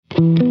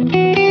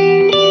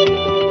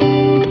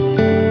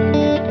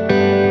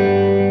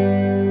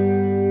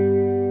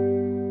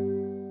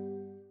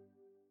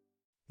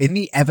In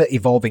the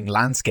ever-evolving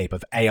landscape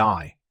of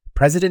AI,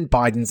 President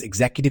Biden's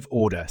executive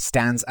order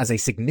stands as a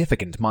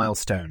significant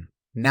milestone.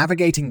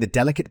 Navigating the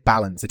delicate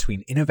balance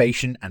between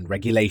innovation and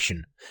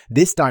regulation,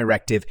 this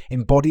directive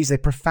embodies a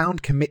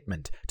profound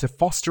commitment to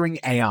fostering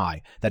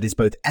AI that is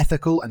both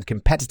ethical and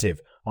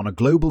competitive on a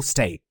global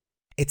stage.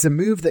 It's a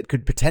move that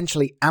could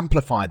potentially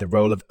amplify the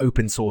role of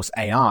open-source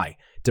AI,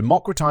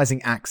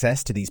 democratizing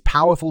access to these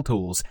powerful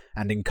tools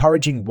and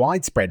encouraging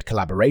widespread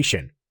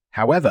collaboration.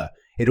 However,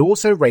 it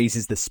also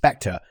raises the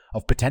specter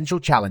of potential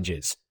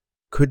challenges.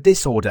 Could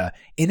this order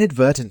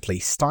inadvertently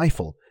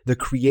stifle the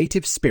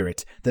creative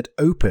spirit that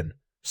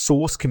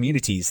open-source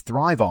communities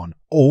thrive on,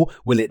 or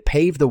will it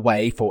pave the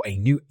way for a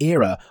new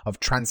era of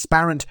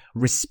transparent,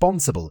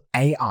 responsible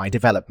AI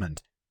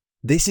development?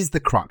 This is the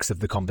crux of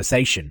the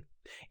conversation.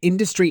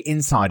 Industry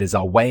insiders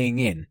are weighing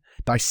in,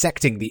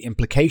 dissecting the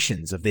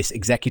implications of this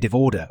executive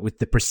order with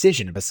the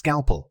precision of a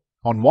scalpel.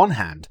 On one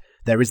hand,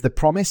 there is the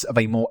promise of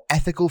a more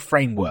ethical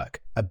framework,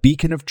 a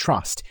beacon of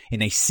trust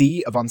in a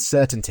sea of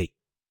uncertainty.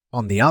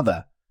 On the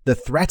other, the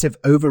threat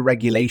of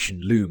overregulation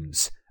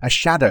looms, a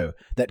shadow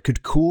that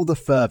could cool the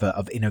fervor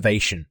of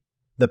innovation.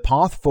 The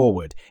path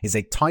forward is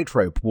a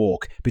tightrope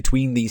walk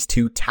between these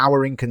two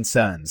towering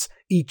concerns,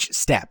 each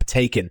step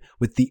taken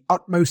with the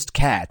utmost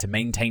care to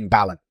maintain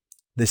balance.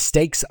 The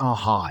stakes are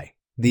high.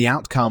 The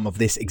outcome of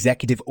this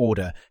executive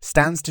order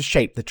stands to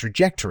shape the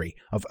trajectory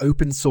of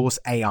open-source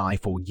AI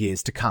for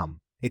years to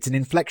come. It's an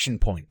inflection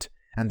point,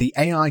 and the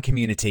AI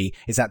community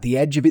is at the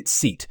edge of its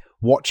seat,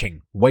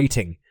 watching,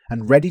 waiting,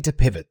 and ready to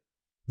pivot.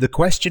 The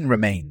question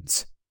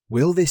remains,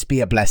 will this be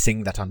a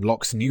blessing that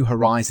unlocks new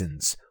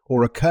horizons,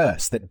 or a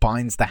curse that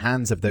binds the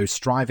hands of those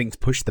striving to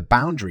push the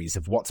boundaries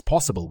of what's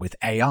possible with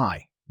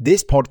AI?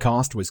 This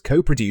podcast was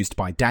co-produced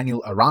by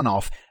Daniel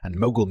Aranoff and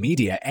Mogul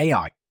Media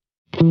AI.